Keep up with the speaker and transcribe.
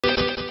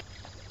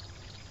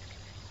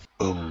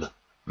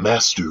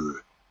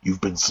Master,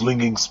 you've been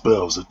slinging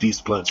spells at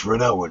these plants for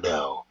an hour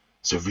now.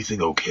 Is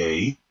everything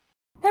okay?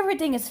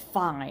 Everything is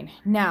fine.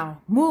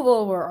 Now, move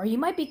over or you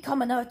might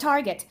become another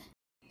target.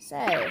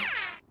 Say,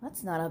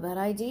 that's not a bad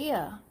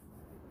idea.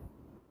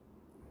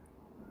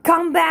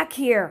 Come back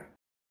here!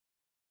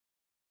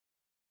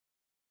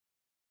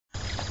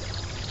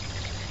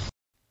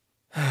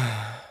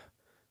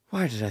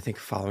 Why did I think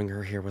following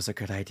her here was a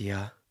good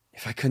idea?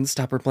 If I couldn't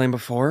stop her playing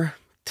before,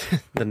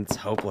 then it's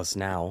hopeless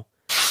now.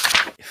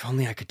 If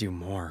only I could do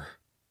more.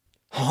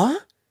 Huh?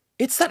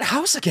 It's that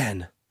house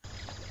again!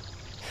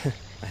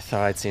 I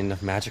thought I'd seen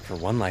enough magic for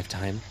one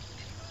lifetime.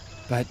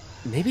 But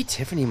maybe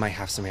Tiffany might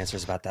have some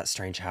answers about that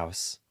strange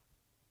house.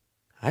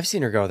 I've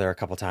seen her go there a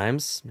couple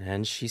times,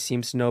 and she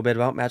seems to know a bit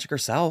about magic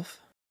herself.